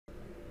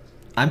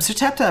I'm Sir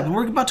Tap Tap, and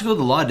we're about to go to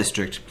the Law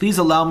District. Please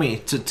allow me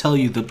to tell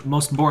you the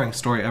most boring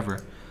story ever.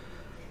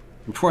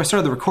 Before I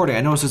started the recording,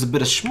 I noticed there's a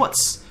bit of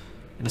schmutz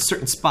in a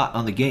certain spot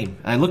on the game.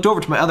 And I looked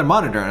over to my other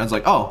monitor, and I was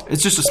like, oh,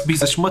 it's just a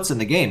piece of schmutz in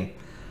the game.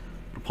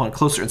 But upon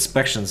closer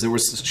inspections, there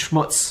was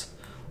schmutz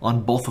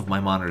on both of my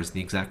monitors in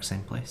the exact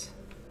same place.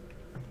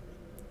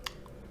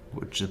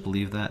 Would you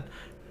believe that?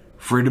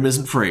 Freedom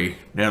isn't free.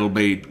 That'll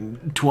be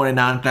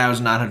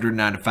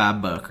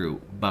 29,995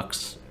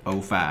 bucks.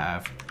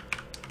 05.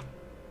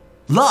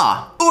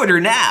 Law! Order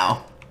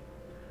now!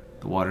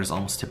 The water's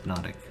almost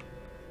hypnotic.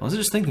 What was I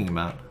just thinking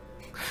about?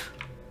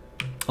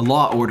 A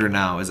law order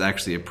now is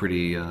actually a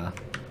pretty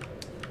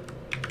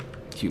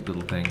cute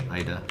little thing.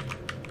 Ida.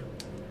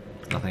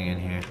 Nothing in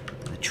here.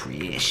 The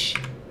trash.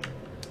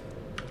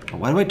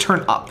 Why do I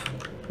turn up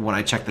when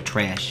I check the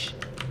trash?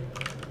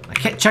 I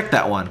can't check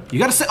that one. You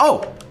gotta say,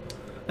 oh!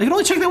 I can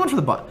only check that one for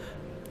the bot.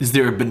 Is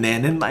there a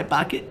banana in my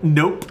pocket?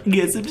 Nope.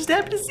 Guess I'm just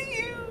happy to see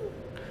you.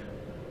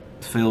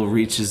 Phil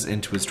reaches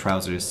into his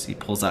trousers. He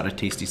pulls out a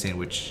tasty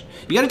sandwich.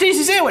 You got a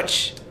tasty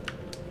sandwich!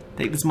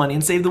 Take this money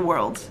and save the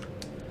world.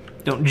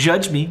 Don't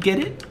judge me, get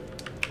it?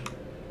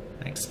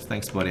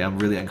 Thanks buddy. I'm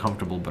really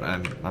uncomfortable, but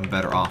I'm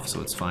better off, so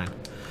it's fine.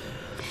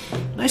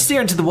 I stare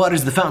into the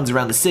waters of the fountains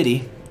around the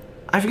city.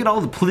 I forget all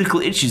the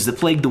political issues that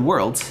plague the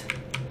world.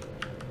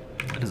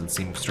 That doesn't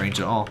seem strange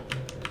at all.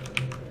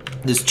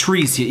 There's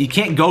trees here. You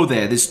can't go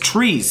there. There's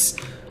trees.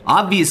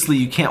 Obviously,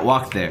 you can't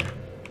walk there.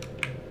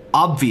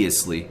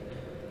 Obviously.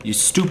 You're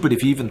stupid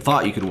if you even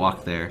thought you could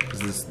walk there.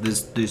 Because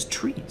there's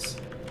trees.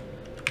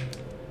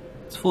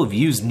 It's full of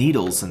used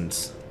needles and...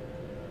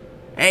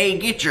 Hey,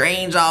 get your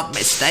hands off my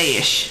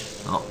stash.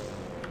 Oh.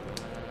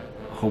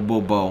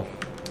 Hobobo.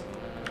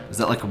 Is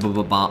that like a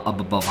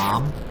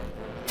bomb?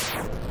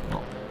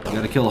 Well, you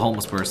gotta kill a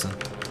homeless person.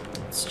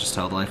 That's just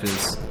how life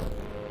is.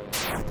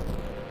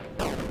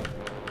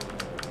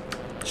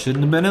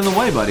 Shouldn't have been in the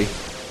way, buddy.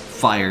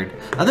 Fired.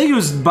 I think it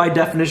was by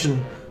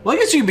definition... Well, I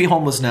guess you could be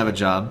homeless and have a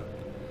job.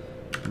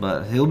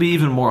 But he'll be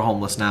even more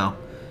homeless now.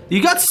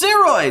 You got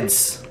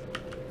steroids!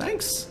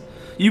 Thanks.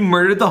 You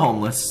murdered the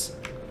homeless.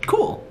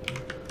 Cool.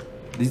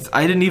 It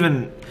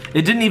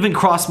didn't even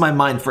cross my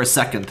mind for a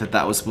second that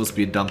that was supposed to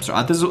be a dumpster.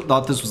 I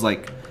thought this was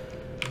like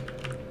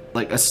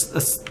a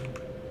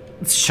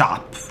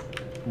shop,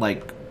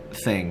 like,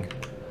 thing.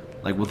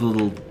 Like, with a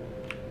little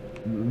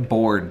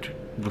board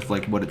with,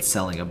 like, what it's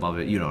selling above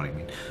it. You know what I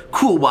mean.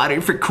 Cool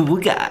water for cool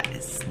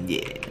guys.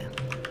 Yeah.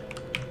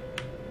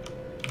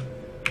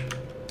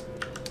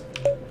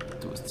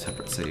 Do a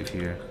separate save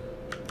here.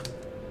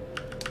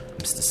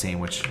 Missed a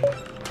sandwich.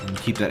 And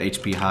keep that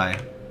HP high.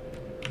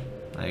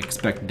 I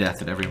expect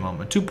death at every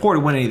moment. Too poor to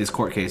win any of these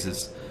court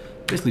cases.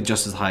 Basically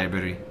just as high,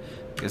 I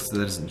guess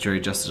that isn't jury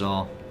just at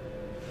all.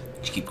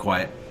 Just keep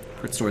quiet.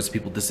 Heard stories of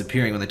people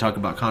disappearing when they talk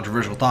about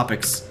controversial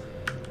topics.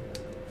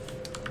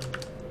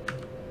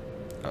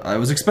 I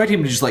was expecting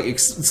him to just like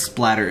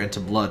splatter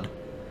into blood.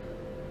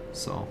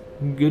 So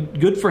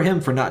good for him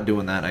for not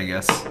doing that, I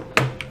guess.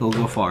 He'll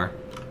go far.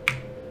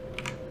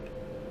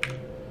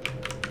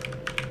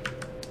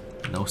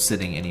 No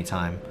sitting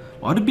anytime.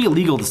 Why would it be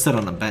illegal to sit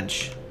on a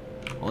bench?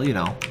 Well, you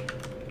know,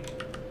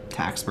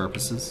 tax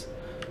purposes.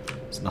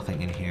 There's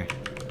nothing in here.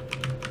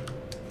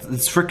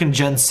 It's frickin'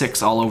 Gen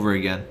 6 all over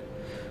again.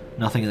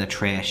 Nothing in the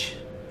trash.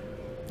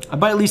 I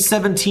buy at least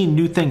 17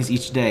 new things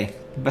each day.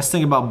 The best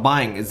thing about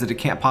buying is that it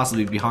can't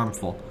possibly be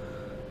harmful.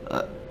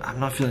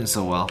 I'm not feeling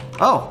so well.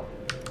 Oh!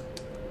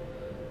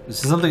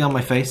 Is there something on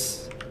my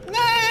face?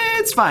 Nah,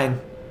 it's fine.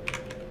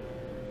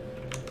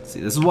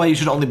 See, this is why you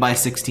should only buy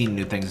 16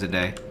 new things a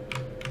day.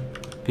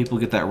 People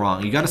get that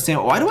wrong. You gotta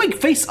stand... Why do I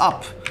face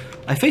up?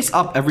 I face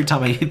up every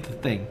time I hit the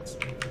things.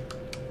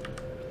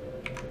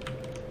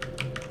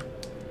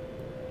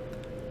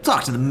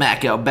 Talk to the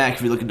Mac out back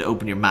if you're looking to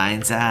open your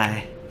mind's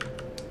eye.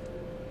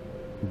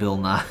 Bill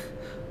Nye.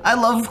 I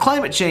love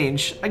climate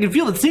change. I can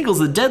feel the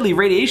tingles of the deadly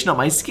radiation on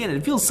my skin, and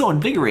it feels so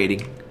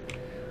invigorating.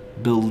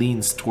 Bill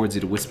leans towards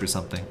you to whisper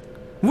something.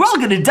 We're all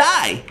gonna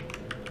die!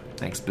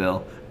 Thanks,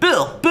 Bill.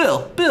 Bill!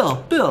 Bill!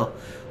 Bill! Bill!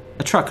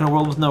 A truck in a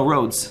world with no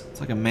roads.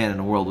 It's like a man in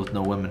a world with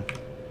no women.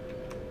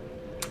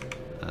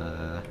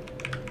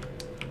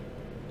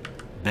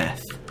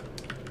 Beth.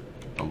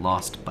 A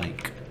lost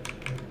bike.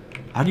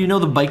 How do you know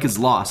the bike is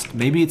lost?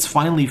 Maybe it's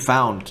finally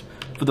found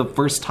for the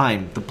first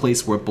time the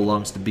place where it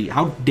belongs to be.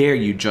 How dare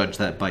you judge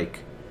that bike?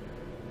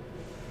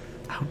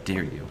 How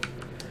dare you?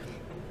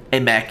 Hey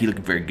Mac, you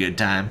looking for a good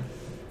time?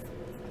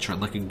 Sure,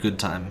 looking good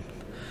time.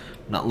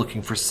 Not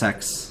looking for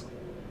sex.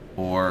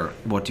 Or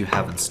what do you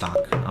have in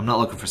stock? I'm not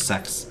looking for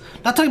sex.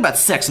 Not talking about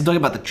sex, I'm talking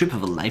about the trip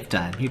of a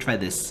lifetime. Here, try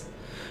this. Do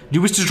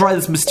you wish to try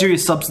this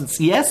mysterious substance?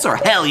 Yes or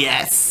hell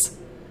yes?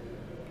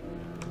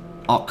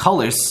 Oh,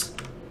 colors.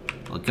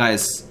 Well,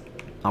 guys,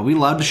 are we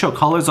allowed to show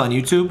colors on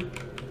YouTube?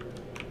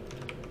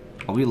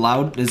 Are we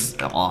allowed?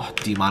 Oh,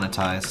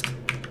 demonetized.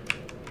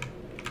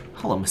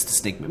 Hello, Mr.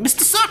 Snake Man.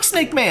 Mr. Sock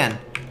Snake Man!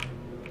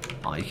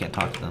 Oh, you can't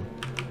talk to them.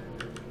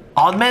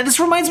 Oh, man, this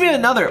reminds me of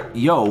another.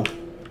 Yo.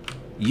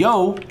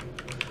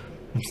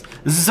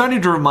 This is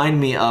starting to remind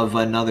me of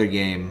another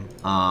game.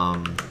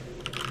 Oh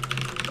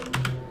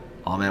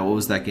man, what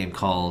was that game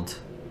called?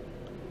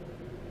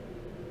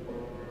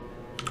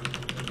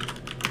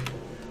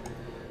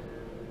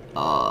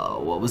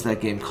 What was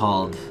that game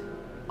called?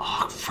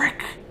 Oh,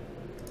 frick.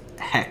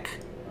 Heck.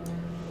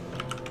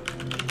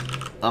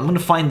 I'm gonna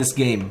find this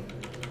game.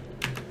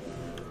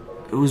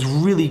 It was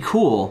really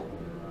cool.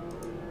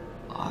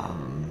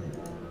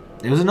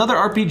 It was another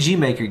RPG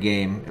Maker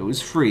game. It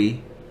was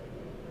free.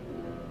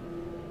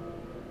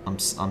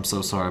 I'm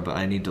so sorry, but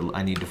I need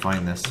to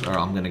find this, or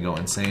I'm gonna go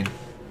insane.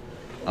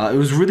 It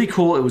was really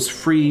cool. It was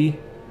free.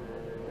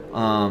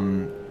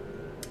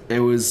 It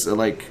was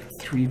like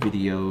 3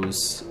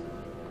 videos.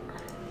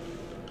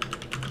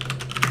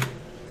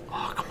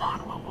 Oh come on,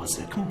 what was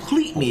it?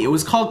 Complete Me. It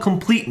was called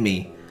Complete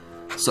Me.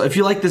 So if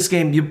you like this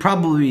game, you'd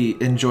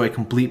probably enjoy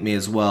Complete Me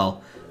as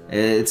well.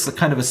 It's a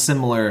kind of a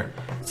similar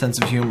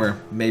sense of humor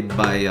made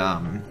by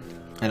an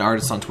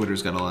artist on Twitter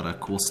who's got a lot of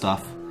cool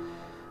stuff.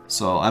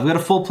 So I've got a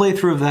full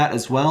playthrough of that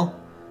as well.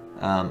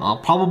 I'll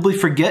probably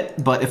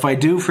forget, but if I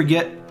do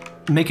forget,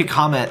 make a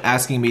comment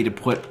asking me to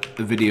put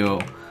the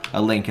video,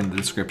 a link in the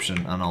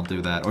description, and I'll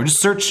do that. Or just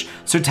search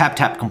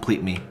tap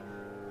Complete Me.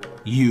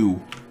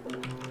 You.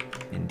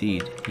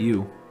 Indeed,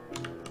 you.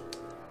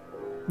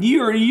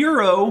 You're a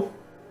Euro.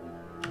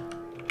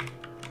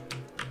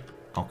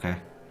 Okay.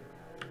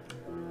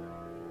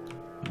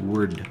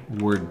 Word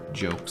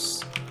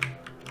jokes.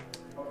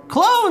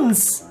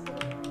 Clones!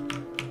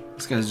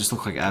 These guys just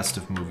look like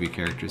Astif movie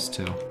characters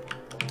too.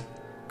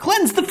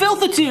 Cleanse the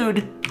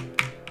filthitude!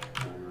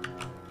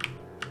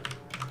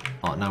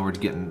 Oh, now we're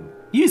getting...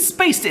 Use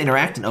space to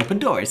interact and open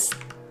doors.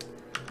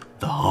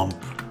 The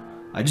hump.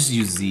 I just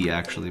use Z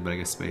actually, but I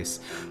guess space.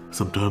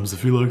 Sometimes I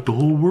feel like the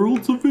whole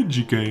world's a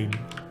video game.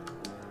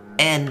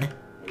 N.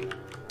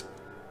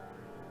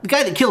 The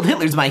guy that killed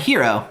Hitler's my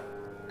hero.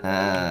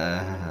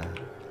 Bad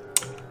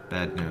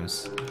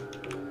news.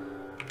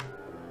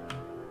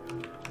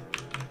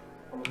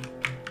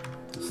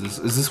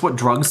 Is this what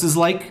drugs is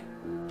like?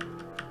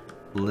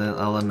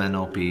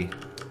 LMNOP.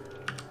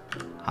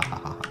 Ha ha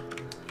ha.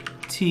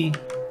 T.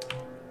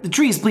 The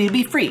trees plead to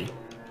be free.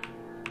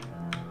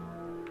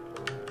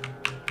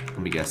 Let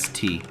me guess.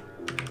 T.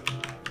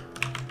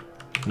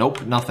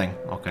 Nope, nothing.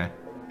 Okay.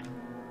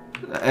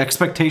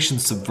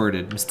 Expectations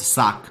subverted. Mr.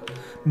 Sock.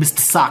 Mr.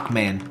 Sock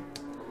Man.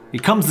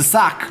 Here comes the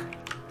sock.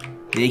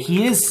 There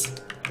he is.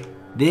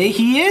 There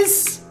he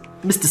is.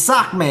 Mr.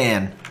 Sock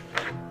Man.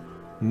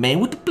 Man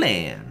with the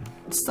plan.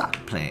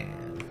 Sock plan.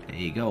 There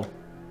you go.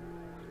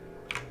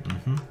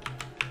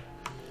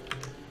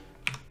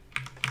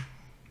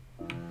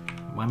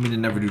 Remind me to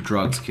never do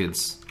drugs,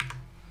 kids.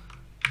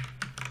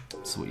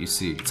 That's what you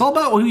see. It's all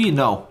about who you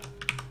know.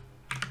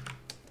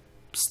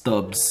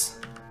 Stubs.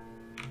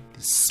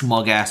 These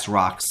smug-ass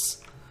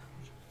rocks.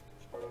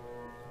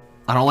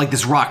 I don't like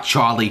this rock,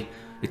 Charlie.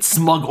 Its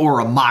smug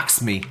aura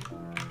mocks me.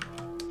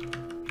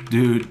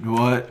 Dude,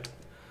 what?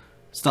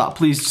 Stop,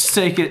 please, just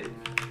take it.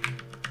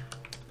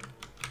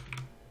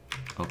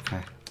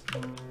 Okay.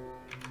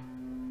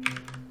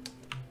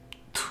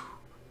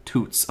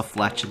 Toots, a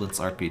flatulence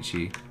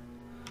RPG.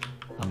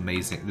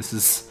 Amazing. This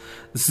is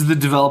the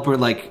developer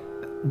like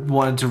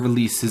wanted to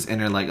release his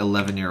inner like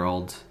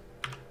 11-year-old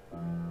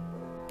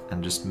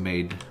and just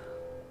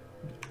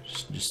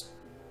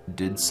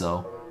did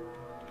so,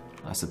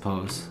 I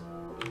suppose.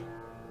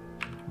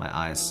 My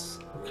eyes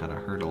kind of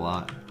hurt a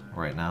lot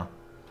right now.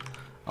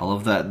 I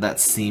love that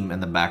seam in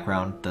the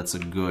background. That's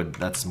some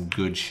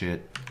good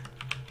shit.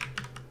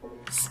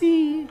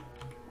 See?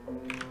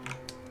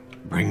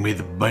 Bring me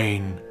the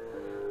bane.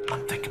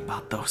 I'm thinking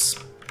about those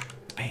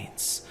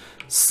banes.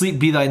 Sleep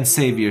be thine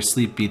savior,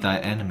 sleep be thy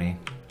enemy.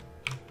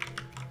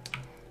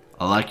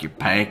 I like your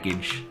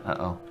package.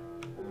 Uh-oh.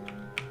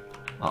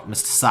 Oh,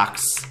 Mr.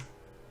 Socks.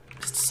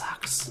 Mr.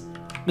 Socks.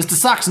 Mr.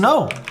 Socks,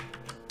 no!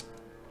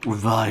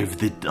 Revive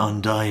the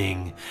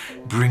undying.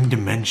 Bring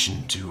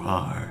dimension to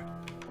our...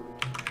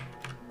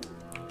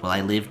 Will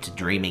I live to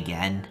dream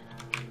again?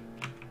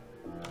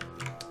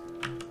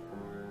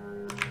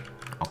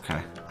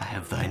 Okay. I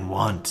have thine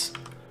want.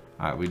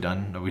 Alright, we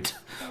done? Are we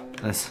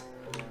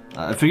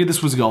I figured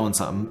this was going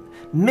something.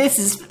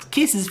 Misses,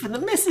 kisses for the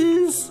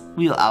misses.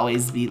 We'll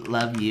always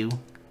love you.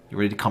 You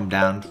ready to come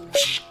down?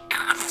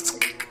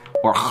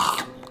 Or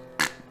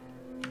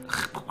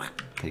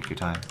take your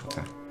time.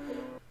 Okay.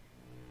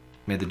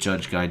 May the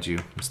judge guide you,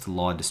 Mr.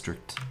 Law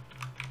District.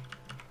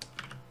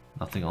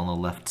 Nothing on the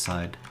left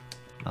side.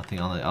 Nothing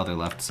on the other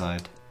left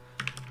side.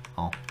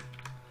 Oh.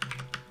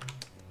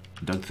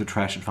 Dug through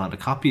trash and found a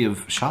copy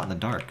of Shot in the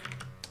Dark.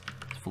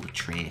 It's full of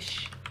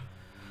trash.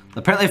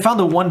 Apparently I found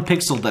the one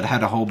pixel that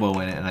had a hobo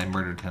in it and I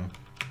murdered him.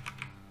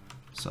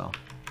 So,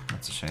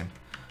 that's a shame.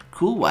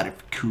 Cool water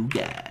for cool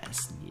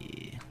guys.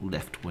 Yeah.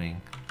 Left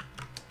wing.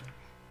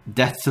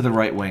 Death to the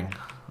right wing.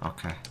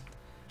 Okay.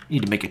 You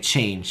need to make a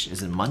change.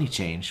 Is it money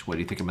change? What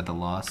do you think about the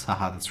loss?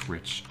 Haha, that's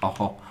rich. Oh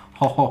ho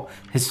ho ho.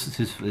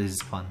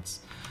 His puns.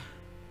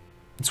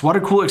 It's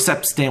water cool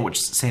except sandwich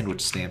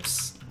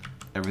stamps.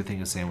 Everything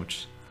is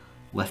sandwich.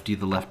 Lefty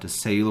the leftist.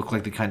 Say you look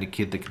like the kind of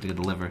kid that could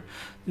deliver.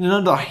 None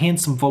of the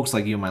handsome folks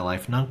like you in my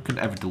life. None could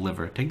ever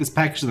deliver. Take this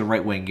package to the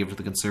right wing and give it to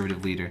the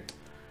conservative leader.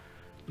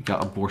 You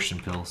got abortion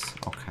pills.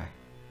 Okay.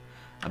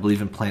 I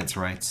believe in plants'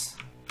 rights.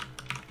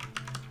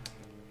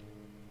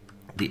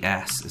 The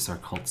ass is our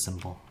cult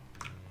symbol.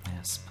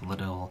 Yes,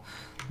 political...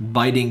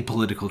 biting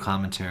political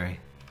commentary.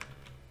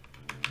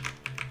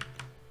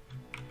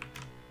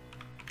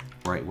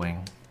 Right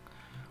wing.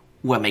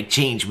 Well, make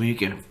change when you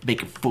can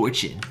make a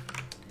fortune.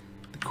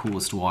 The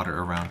coolest water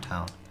around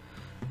town.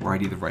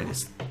 Righty the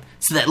rightist.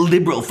 So that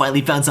liberal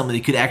finally found something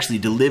that could actually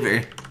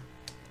deliver.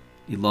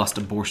 You lost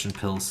abortion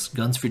pills.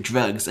 Guns for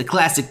drugs. A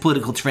classic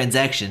political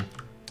transaction.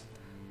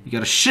 You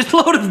got a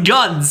shitload of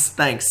guns.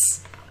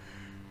 Thanks.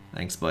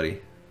 Thanks,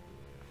 buddy.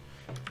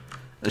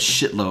 A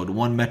shitload.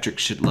 1 metric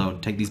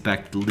shitload. Take these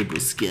back to the liberal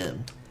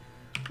scum.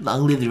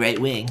 Long live the right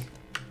wing.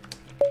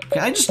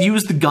 Can I just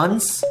use the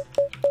guns?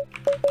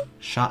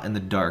 Shot in the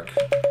dark.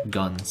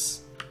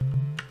 Guns.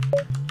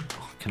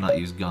 Oh, cannot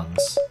use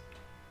guns.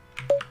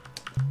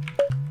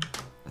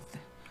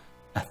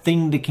 A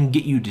thing that can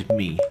get you to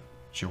me.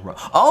 Jerome.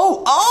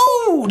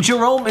 Oh!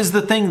 Jerome is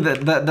the thing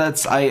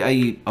that's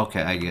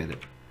okay, I get it.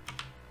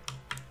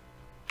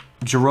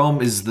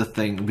 Jerome is the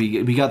thing.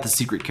 We got the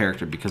secret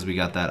character because we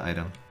got that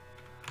item.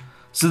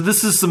 So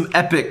this is some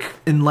epic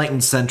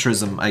enlightened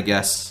centrism, I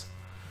guess.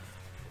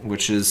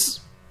 Which is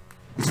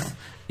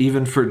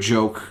even for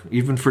joke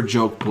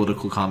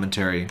political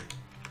commentary.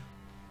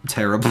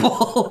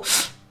 Terrible.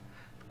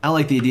 I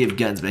like the idea of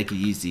guns, but I could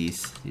use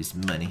these. Use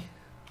money.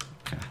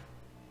 Okay.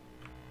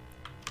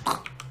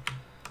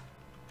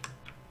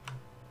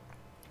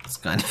 It's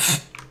kind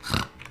of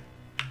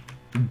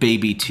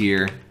baby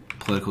tier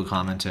political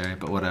commentary,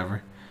 but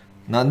whatever.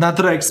 Not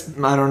that I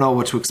don't know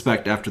what to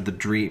expect after the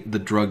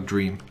drug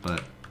dream,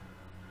 but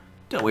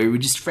don't worry, we're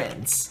just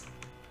friends.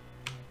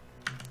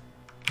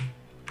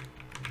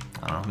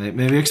 I don't know,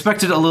 maybe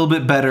expected a little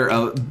bit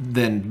better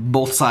than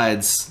both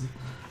sides,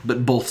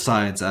 but both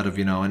sides out of,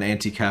 you know, an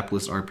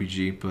anti-capitalist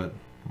RPG, but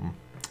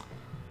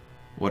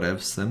whatever,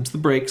 them's the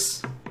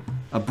breaks.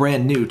 A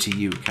brand new to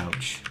you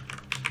couch.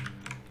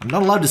 I'm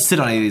not allowed to sit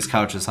on any of these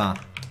couches, huh?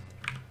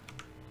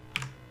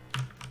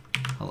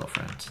 Hello,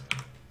 friend.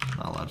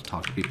 Not allowed to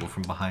talk to people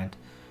from behind.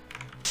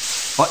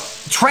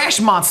 What? Trash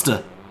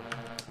monster!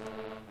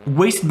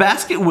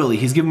 Wastebasket Willie.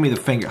 He's giving me the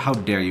finger. How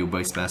dare you,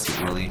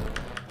 Wastebasket Willie?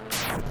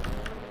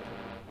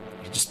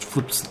 He just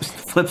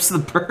flips the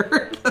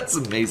bird. That's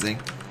amazing.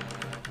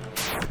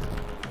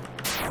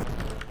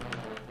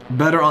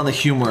 Better on the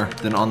humor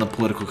than on the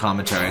political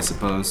commentary, I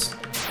suppose.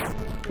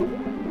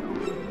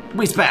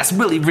 Wastebasket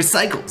Willie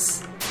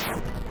recycles.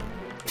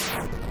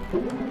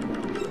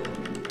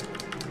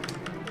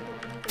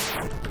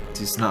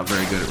 He's not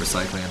very good at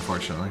recycling,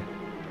 unfortunately.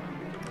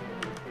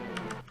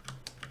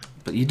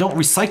 But you don't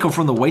recycle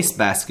from the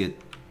wastebasket.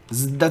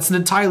 That's an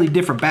entirely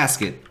different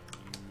basket.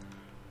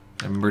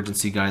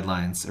 Emergency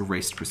guidelines,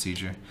 erased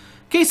procedure.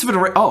 Case of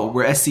an oh,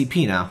 we're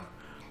SCP now.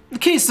 In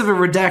case of a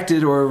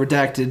redacted or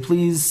redacted,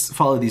 please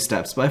follow these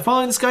steps. By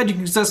following this guide, you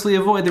can successfully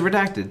avoid the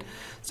redacted.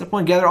 Step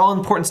 1, gather all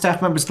important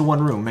staff members to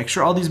one room. Make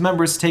sure all these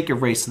members take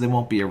erase so they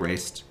won't be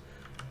erased.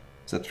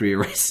 Is that 3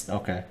 erased?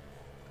 Okay.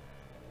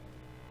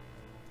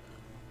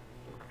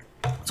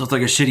 So it's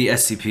like a shitty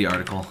SCP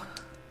article.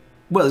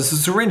 Well, this is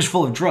a syringe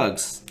full of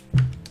drugs.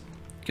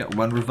 Got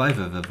 1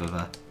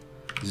 reviva.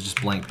 These are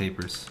just blank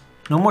papers.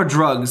 No more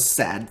drugs,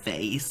 sad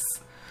face.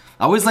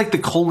 I always like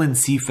the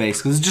 :C face,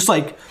 because it's just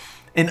like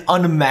an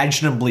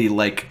unimaginably,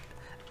 like,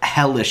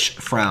 hellish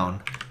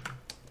frown.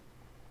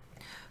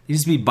 These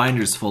used to be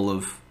binders full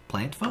of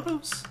plant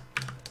photos?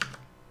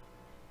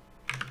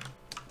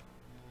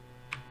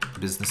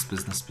 Business,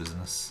 business,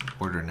 business.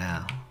 Order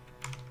now.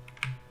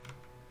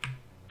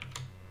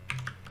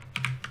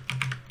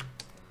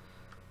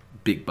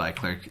 Big buy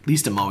clerk. At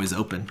least I'm always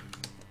open.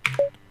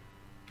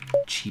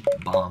 Cheap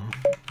bomb.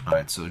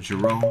 Alright, so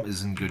Jerome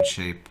is in good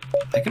shape.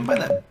 I can buy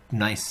that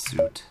nice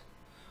suit.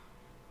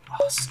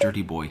 Oh,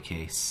 sturdy boy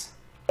case.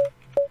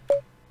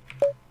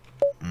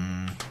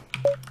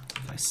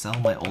 If I sell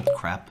my old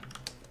crap,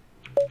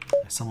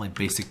 I sell my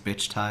basic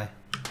bitch tie.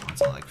 Oh,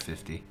 it's all like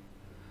 50.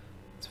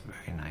 It's a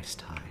very nice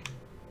tie.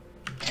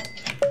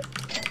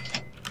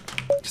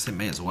 Guess I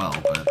may as well,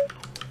 but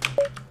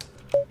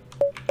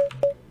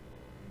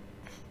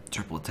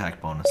triple attack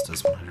bonus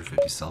does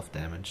 150 self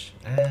damage.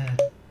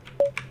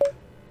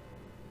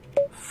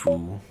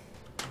 Fool.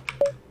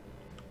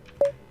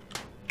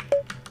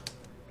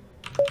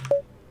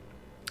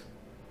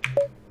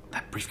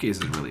 That briefcase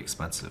is really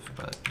expensive,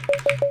 but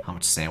how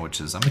much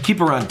sandwiches? I'm gonna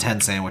keep around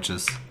 10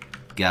 sandwiches.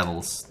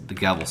 Gavels. The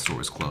gavel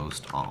store is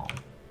closed. Oh.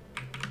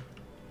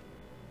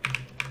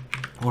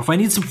 What if I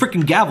need some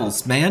freaking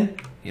gavels, man?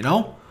 You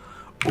know?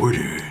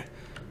 Order.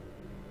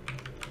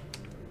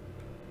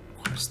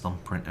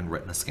 Thumbprint and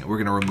retina scan. We're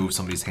gonna remove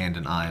somebody's hand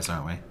and eyes,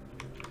 aren't we?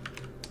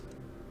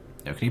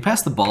 Yo, can you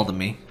pass the ball to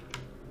me?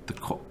 The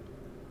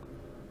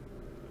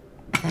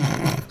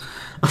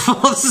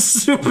this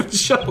is stupid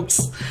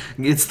jokes.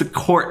 It's the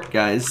court,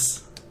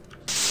 guys.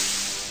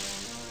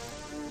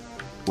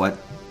 What?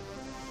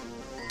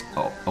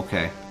 Oh,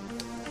 okay.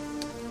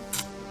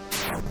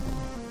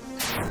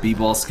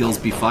 B-ball skills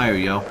be fire,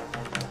 yo.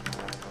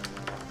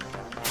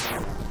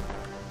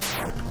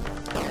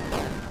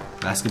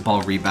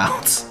 Basketball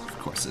rebounds. Of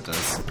course it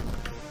does.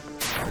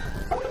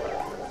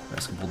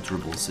 Basketball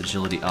dribbles,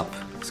 agility up.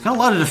 It's got a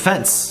lot of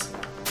defense.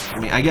 I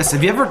mean, I guess,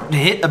 have you ever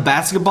hit a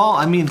basketball?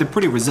 I mean, they're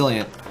pretty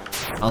resilient.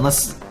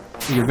 Unless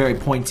you're very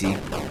pointy.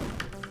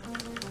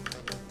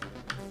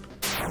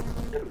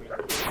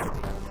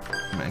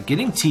 Man,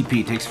 getting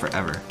TP takes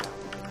forever.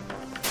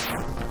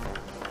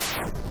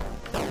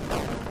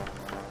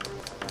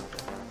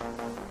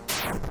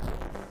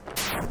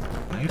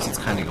 I guess it's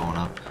kind of going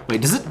up.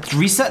 Wait, does it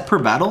reset per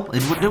battle?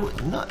 It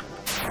would not.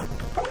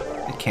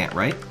 It can't,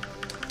 right?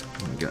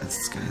 Oh my god,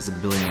 this guy has a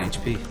billion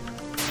HP.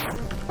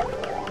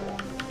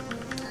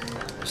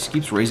 He just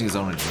keeps raising his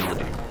own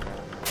agility.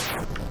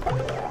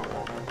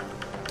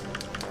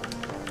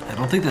 I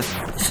don't think that's...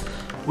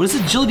 What does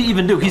agility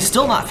even do? He's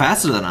still not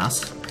faster than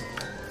us.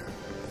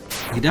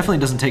 He definitely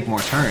doesn't take more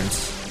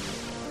turns.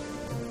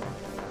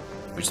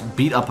 We just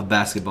beat up a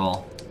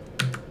basketball.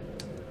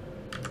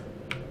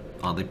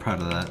 Oddly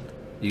proud of that.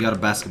 You got a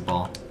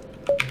basketball.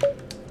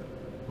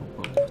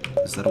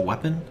 Is that a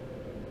weapon?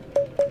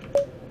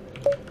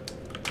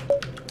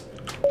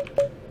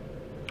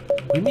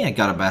 What do you mean I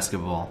got a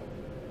basketball?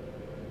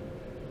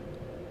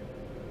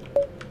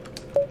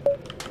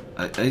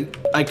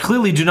 I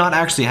clearly do not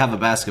actually have a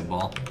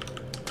basketball.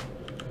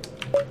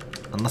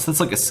 Unless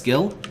that's like a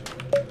skill?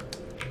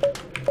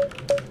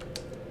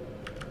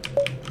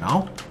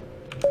 No?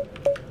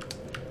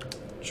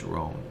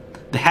 Jerome.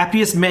 The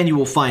happiest man you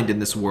will find in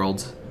this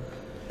world.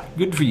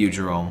 Good for you,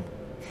 Jerome.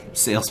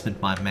 Salesman,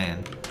 my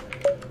man.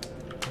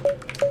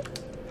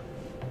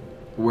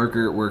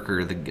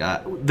 Worker, the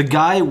guy. The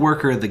guy,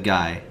 worker, the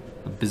guy.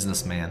 A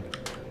businessman.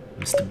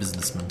 Mr.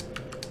 Businessman.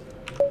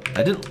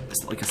 I didn't...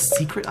 Is it like a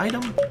secret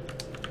item?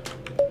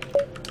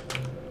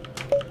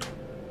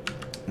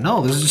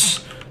 No, there's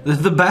just...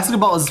 The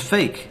basketball is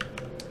fake.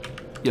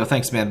 Yo,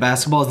 thanks, man.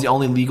 Basketball is the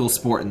only legal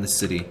sport in this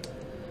city.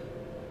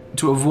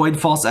 To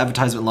avoid false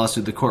advertisement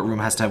lawsuit, the courtroom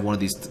has to have one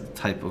of these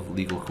type of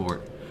legal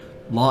court.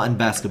 Law and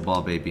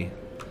basketball, baby.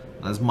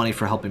 That's money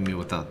for helping me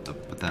with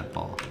that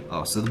ball.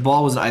 Oh, so the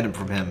ball was an item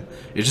from him.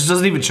 It just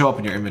doesn't even show up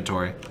in your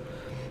inventory.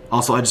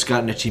 Also, I just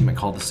got an achievement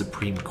called the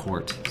Supreme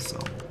Court, so...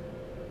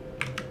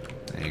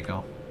 There you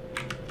go.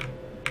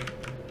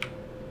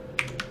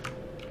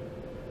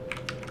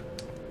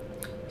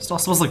 It all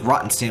smells like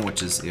rotten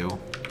sandwiches, ew.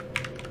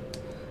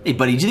 Hey,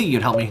 buddy, do you think you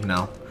could help me?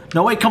 No.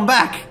 No, wait, come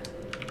back!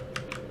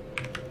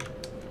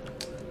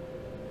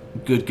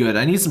 Good, good.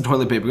 I need some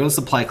toilet paper. Go to the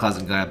supply closet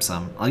and grab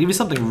some. I'll give you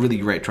something really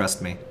great,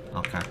 trust me.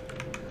 Okay.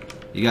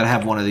 You gotta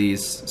have one of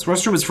these. This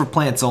restroom is for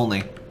plants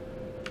only.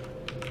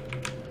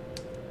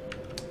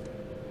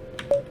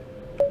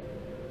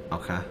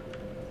 Okay.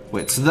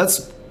 Wait, so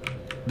that's...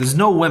 There's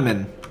no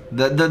women.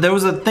 There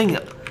was a thing...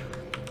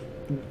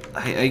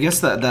 I guess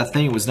that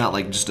thing was not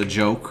like just a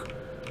joke.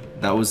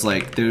 That was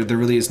like, there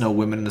really is no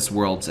women in this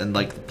world. And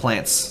like, the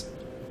plants...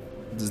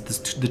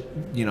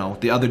 you know,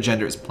 the other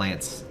gender is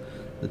plants.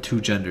 The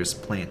two genders,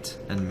 plant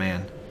and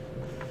man.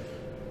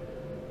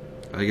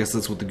 I guess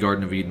that's what the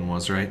Garden of Eden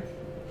was, right?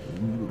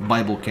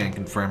 Bible can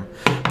confirm.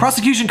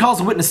 Prosecution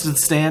calls a witness to the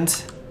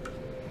stand.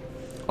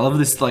 I love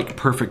this, like,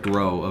 perfect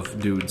row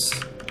of dudes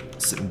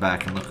sitting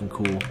back and looking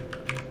cool.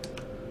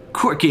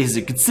 Court cases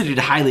are considered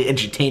highly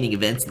entertaining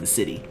events in the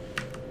city.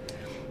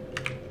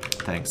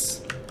 Thanks.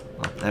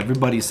 Well,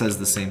 everybody says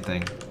the same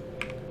thing.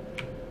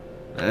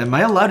 Am I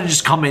allowed to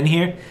just come in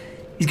here?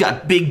 He's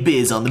got big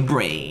biz on the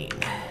brain.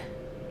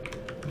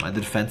 Am I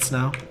the defense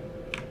now?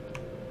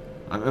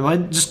 Am I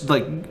just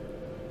like...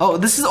 Oh,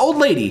 this is old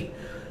lady.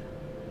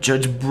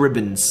 Judge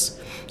Bribbins.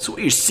 So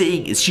what you're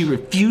saying is she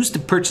refused to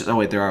purchase... Oh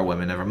wait, there are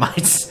women, never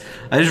mind.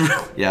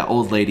 Yeah,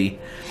 old lady.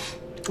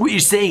 What you're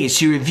saying is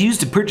she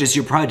refused to purchase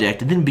your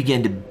project and then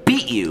began to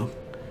beat you.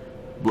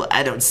 Well,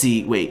 I don't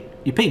see... Wait,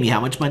 you pay me how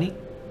much money?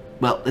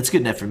 Well, that's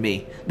good enough for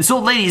me. This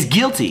old lady is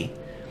guilty.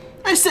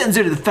 I sentence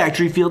her to the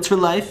factory fields for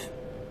life.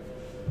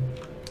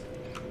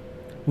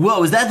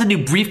 Whoa, is that the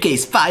new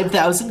briefcase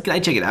 5,000? Can I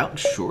check it out?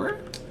 Sure.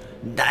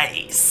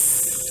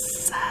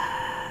 Nice.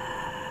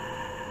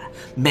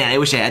 Man, I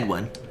wish I had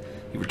one.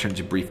 He returns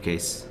your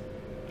briefcase.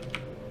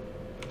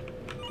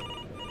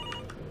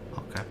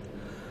 Okay.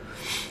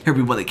 Heard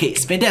we won the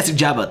case. Fantastic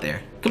job out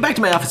there. Come back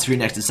to my office for your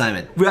next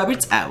assignment.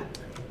 Robert's out.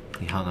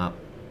 He hung up.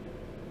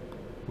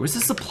 Where's the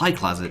supply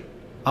closet?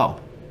 Oh.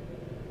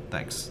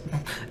 Thanks.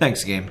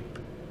 Thanks, game.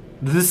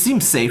 This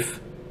seems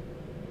safe.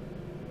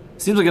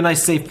 Seems like a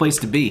nice, safe place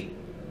to be.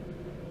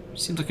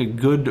 Seems like a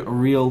good,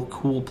 real,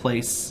 cool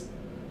place.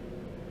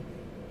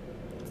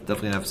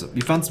 Definitely have some.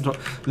 You found some.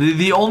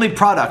 The only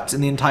product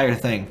in the entire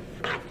thing.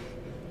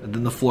 And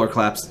then the floor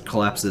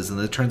collapses, and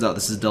it turns out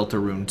this is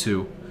Deltarune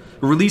 2.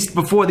 Released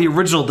before the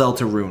original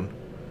Deltarune.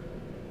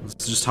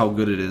 That's just how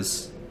good it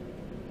is.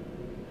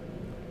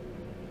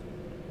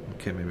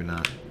 Okay, maybe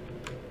not.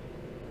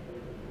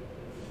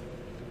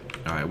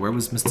 Alright, where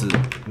was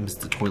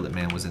Mr. Toilet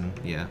Man was in?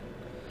 Yeah.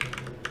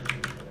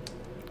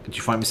 Did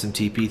you find me some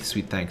TP?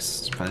 Sweet,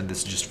 thanks. Finding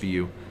this just for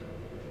you.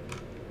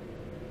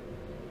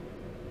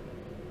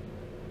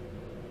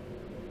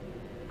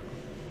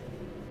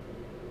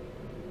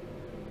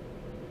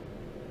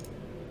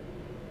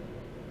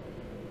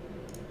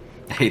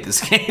 I hate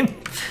this game.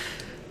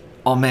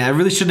 Oh man, I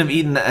really shouldn't have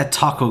eaten a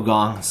taco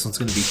gong. This one's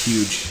gonna be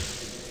huge.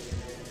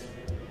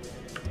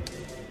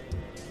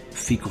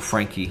 Fecal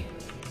Frankie.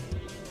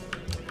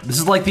 This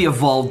is like the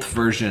evolved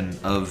version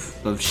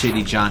of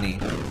Shady Johnny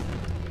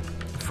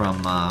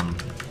from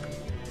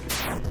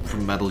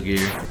Metal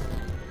Gear.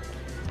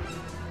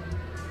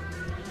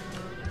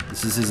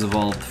 This is his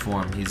evolved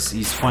form.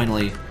 He's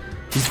finally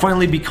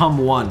become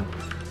one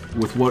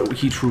with what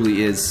he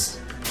truly is.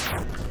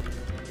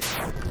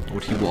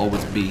 What he will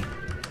always be.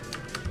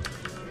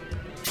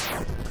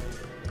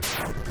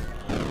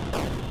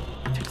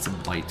 Takes a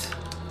bite.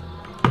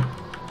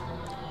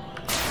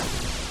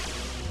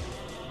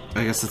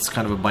 I guess it's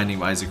kind of a Binding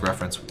of Isaac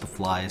reference with the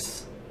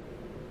flies.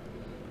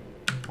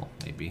 Well,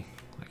 maybe.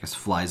 I guess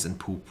flies and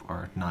poop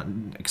are not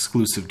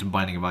exclusive to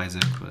Binding of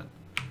Isaac, but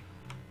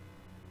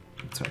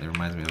it certainly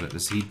reminds me of it.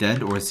 Is he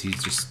dead, or is he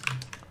just...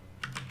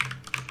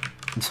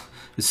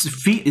 His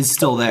feet is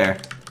still there.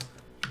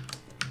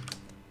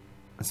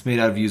 It's made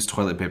out of used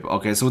toilet paper.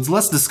 Okay, so it's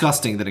less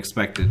disgusting than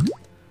expected.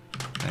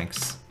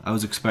 Thanks. I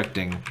was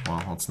expecting...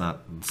 Well, let's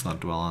not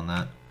dwell on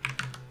that.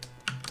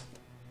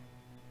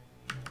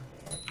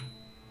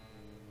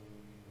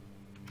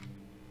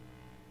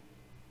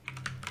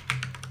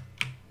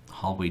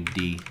 Hallway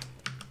D.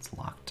 It's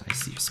locked. I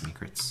see your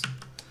secrets.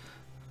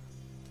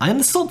 I am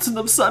the Sultan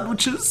of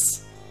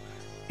Sandwiches.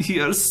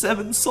 Here are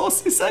 7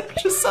 saucy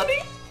sandwiches, Sonny.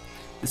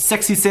 The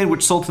sexy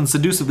sandwich sultan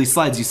seductively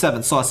slides you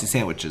 7 saucy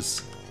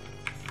sandwiches.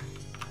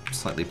 I'm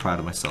slightly proud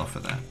of myself for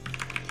that.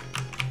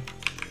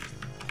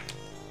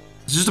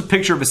 It's just a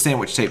picture of a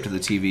sandwich taped to the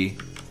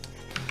TV.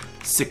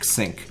 6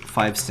 sink,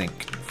 5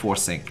 sink, 4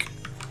 sink,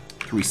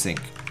 3 sink,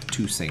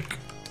 2 sink,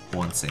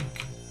 1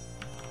 sink.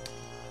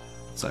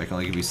 So I can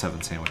only give you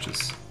 7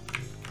 sandwiches.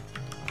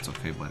 That's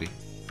okay, buddy.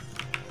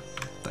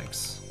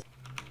 Thanks.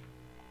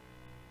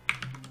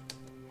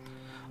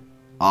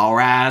 All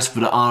rise for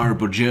the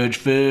Honorable Judge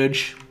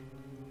Fudge.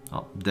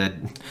 Oh,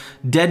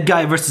 dead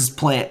guy versus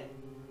plant.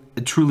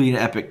 Truly an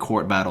epic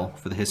court battle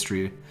for the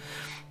history.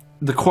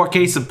 The court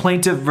case of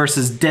plaintiff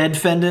versus dead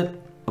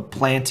defendant. A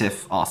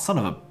plaintiff. Oh, son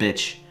of a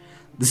bitch.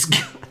 This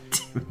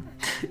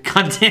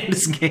goddamn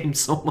this game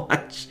so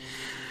much.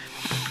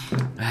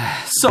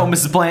 So,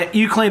 Mrs. Plant,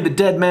 you claim the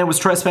dead man was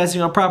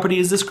trespassing on property,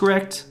 is this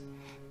correct?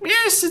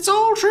 Yes, it's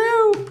all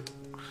true.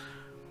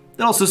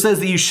 It also says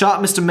that you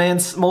shot Mr. Mann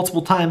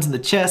multiple times in the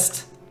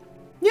chest.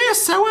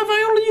 Yes, however,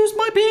 I only used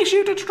my pea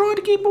shooter to try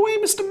to keep away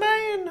Mr.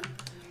 Mann.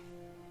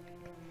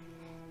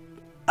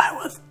 I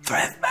was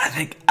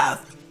trespassing. I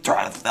was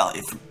trying to sell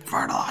you some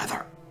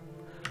fertilizer.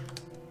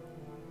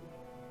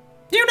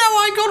 You know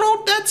I got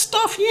all that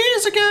stuff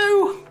years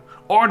ago.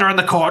 Order in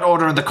the court,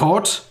 order in the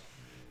court.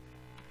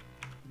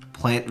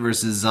 Plant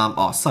versus zombie.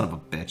 Oh, son of a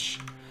bitch.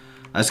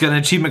 I just got an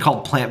achievement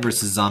called Plant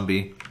versus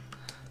Zombie.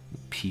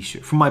 Pea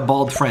shooter. From my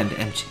bald friend,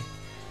 MJ.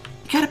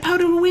 You got a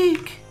powder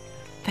wig.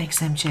 Thanks,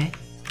 MJ.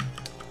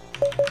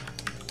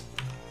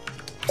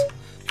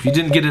 If you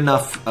didn't get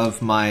enough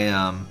of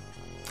my,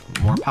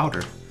 more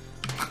powder.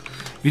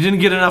 If you didn't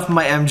get enough of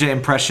my MJ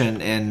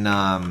impression in,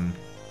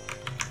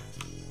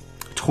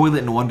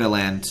 Toilet in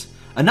Wonderland.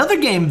 Another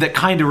game that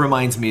kind of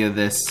reminds me of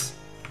this.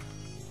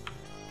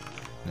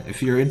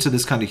 If you're into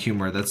this kind of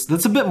humor,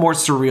 that's a bit more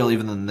surreal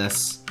even than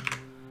this.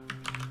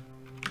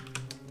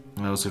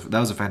 That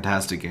was a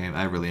fantastic game.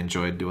 I really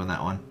enjoyed doing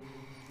that one.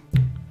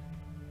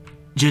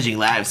 Judging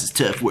lives is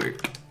tough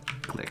work.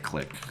 Click,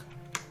 click.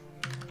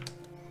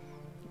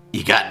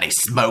 You got any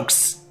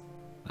smokes?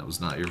 That was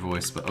not your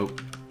voice, but oh.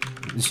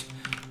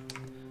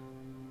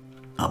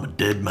 I'm a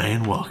dead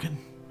man walking.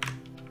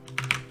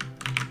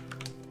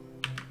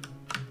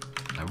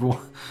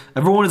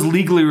 Everyone is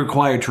legally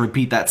required to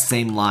repeat that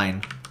same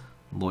line.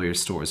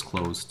 Lawyer's store is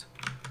closed.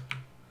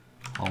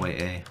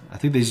 Hallway A. I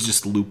think they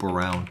just loop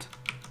around.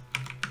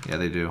 Yeah,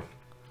 they do.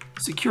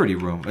 Security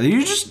room.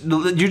 You're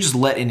just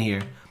let in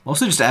here.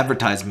 Mostly just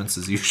advertisements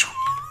as usual.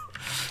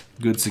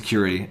 Good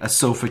security. A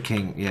sofa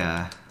king.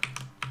 Yeah.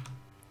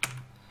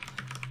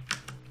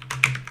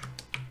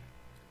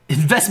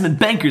 Investment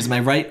bankers, am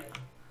I right?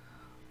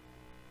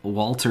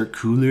 Walter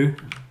Cooler.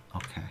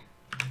 Okay.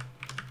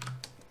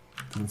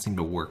 Doesn't seem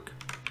to work.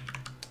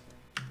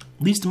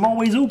 At least I'm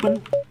always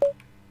open.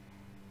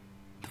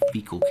 The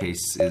fecal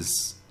case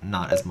is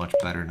not as much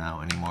better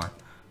now anymore.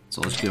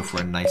 So let's go for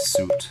a nice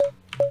suit.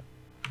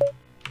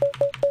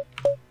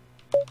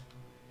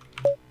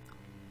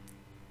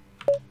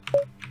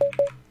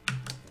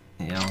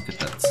 Yeah, I'll get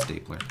that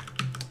stapler.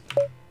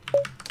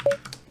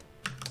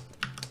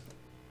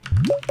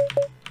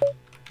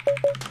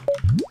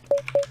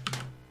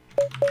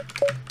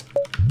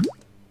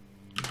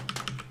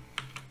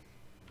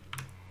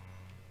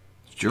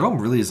 Jerome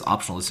really is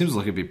optional. It seems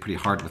like it'd be pretty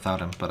hard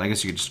without him, but I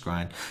guess you could just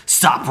grind.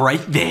 Stop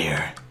right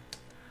there!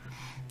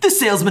 This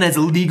salesman has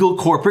illegal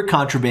corporate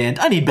contraband.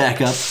 I need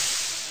backup.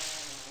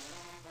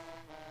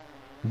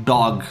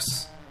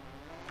 Dogs.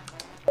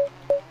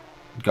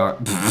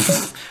 Guard.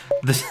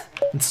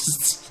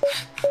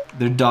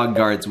 They're dog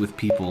guards with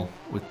people.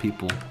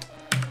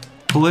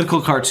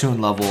 Political cartoon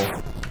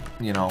level,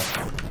 you know,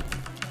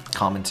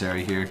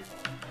 commentary here.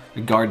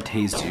 The guard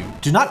tased you.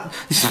 Do not.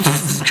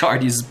 This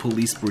guard uses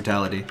police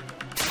brutality.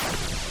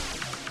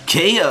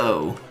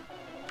 KO.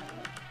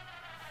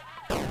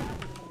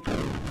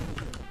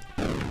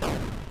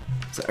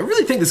 So I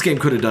really think this game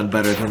could have done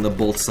better than the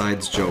both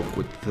sides joke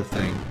with the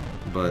thing,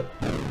 but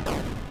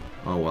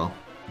oh well.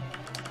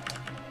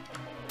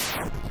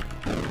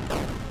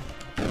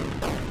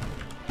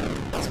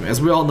 So, as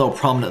we all know,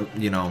 prominent,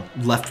 you know,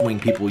 left-wing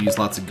people use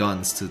lots of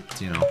guns to,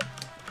 you know,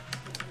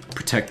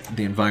 protect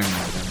the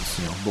environment and,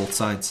 you know, both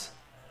sides.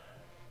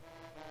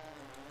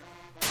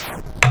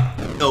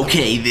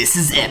 Okay, this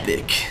is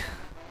epic.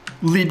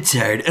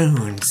 Libtard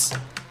owns.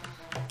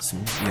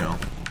 Some, you know,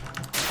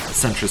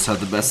 centrists have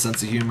the best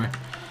sense of humor.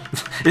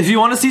 If you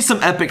want to see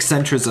some epic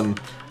centrism,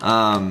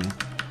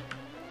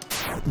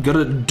 go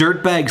to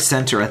Dirtbag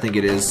Center, I think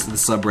it is, the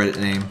subreddit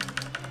name.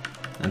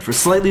 And for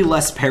slightly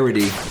less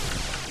parody,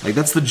 like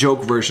that's the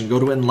joke version, go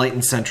to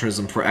Enlightened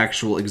Centrism for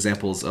actual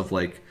examples of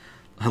like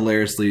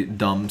hilariously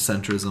dumb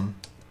centrism.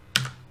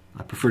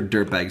 I prefer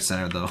Dirtbag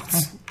Center though.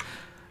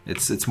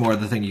 It's more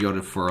the thing you go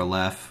to for a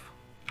laugh.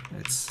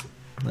 It's,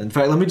 in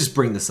fact, let me just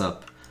bring this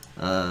up.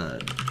 Yeah,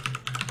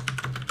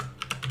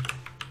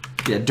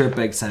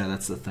 Dirtbag Center,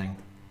 that's the thing.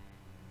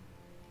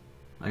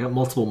 I got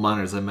multiple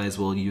monitors, I might as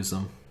well use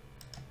them.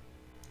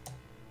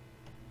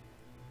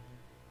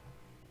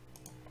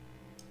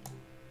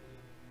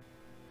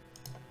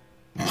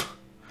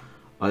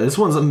 This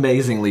one's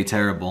amazingly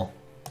terrible.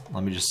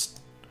 Let me just...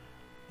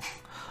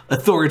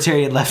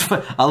 Authoritarian left...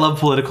 I love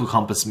political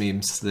compass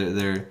memes.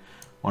 They're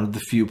one of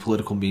the few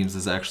political memes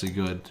that's actually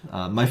good.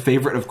 My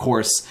favorite, of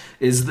course,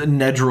 is the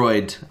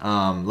Nedroid.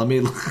 Let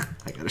me...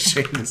 I gotta show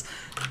you this.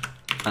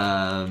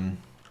 I'll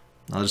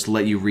just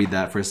let you read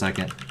that for a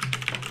second.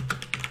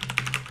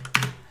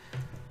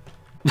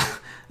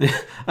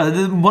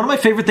 One of my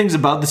favorite things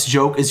about this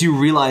joke is you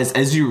realize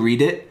as you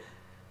read it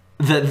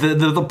that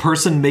the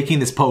person making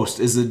this post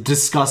is a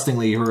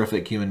disgustingly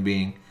horrific human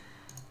being,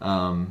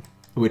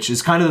 which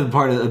is kind of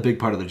a big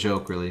part of the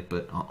joke, really.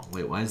 But oh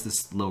wait, why is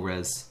this low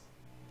res?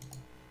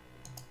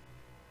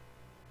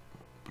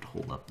 But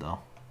hold up, though.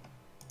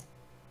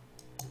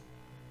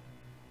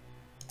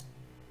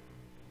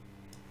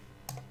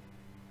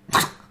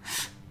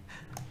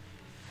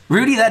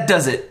 Rudy, that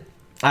does it.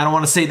 I don't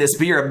want to say this,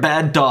 but you're a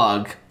bad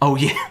dog. Oh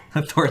yeah,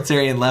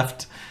 authoritarian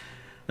left,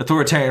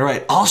 authoritarian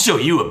right. I'll show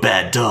you a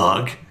bad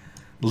dog.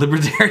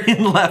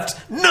 Libertarian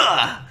left,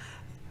 nah.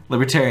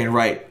 Libertarian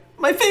right,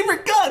 my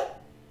favorite gun.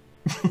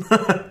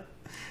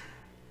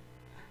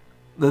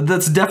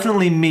 That's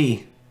definitely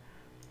me.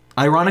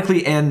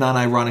 Ironically and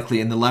non-ironically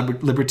in the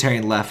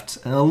libertarian left,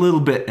 and a little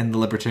bit in the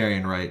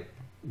libertarian right.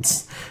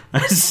 This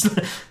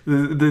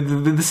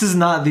is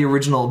not the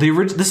original.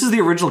 This is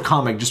the original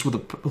comic, just with a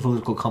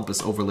political compass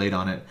overlaid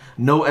on it.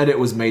 No edit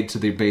was made to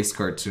the base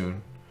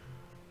cartoon.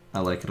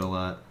 I like it a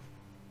lot.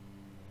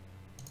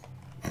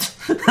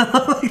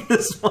 I like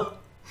this one.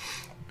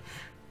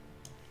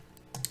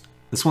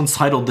 This one's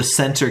titled "The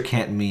Center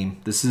Can't Meme."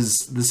 This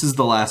is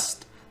the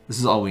last. This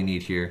is all we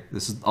need here.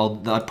 This is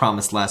all. I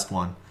promise. Last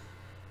one.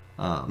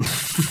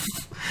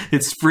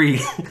 It's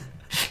free.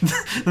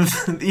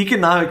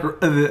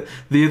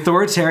 The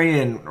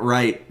authoritarian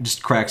right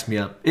just cracks me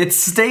up. It's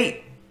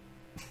state,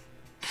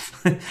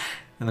 and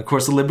of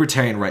course the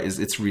libertarian right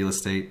it's real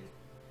estate.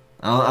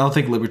 I don't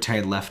think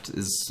libertarian left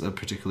is a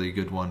particularly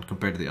good one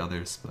compared to the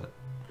others, but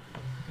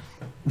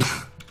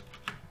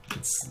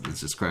it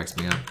just cracks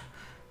me up.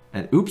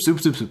 And oops,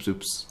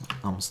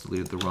 almost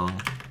deleted the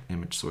wrong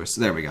image source.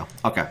 There we go.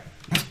 Okay.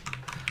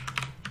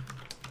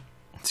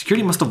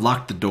 Security must have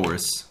locked the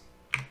doors.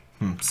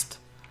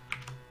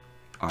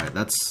 Alright,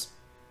 that's...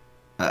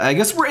 I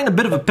guess we're in a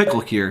bit of a pickle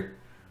here.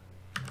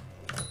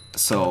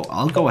 So,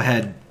 I'll go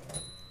ahead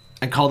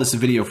and call this a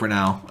video for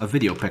now. A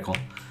video pickle.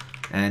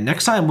 And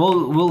next time,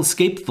 we'll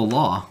escape the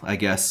law, I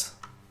guess.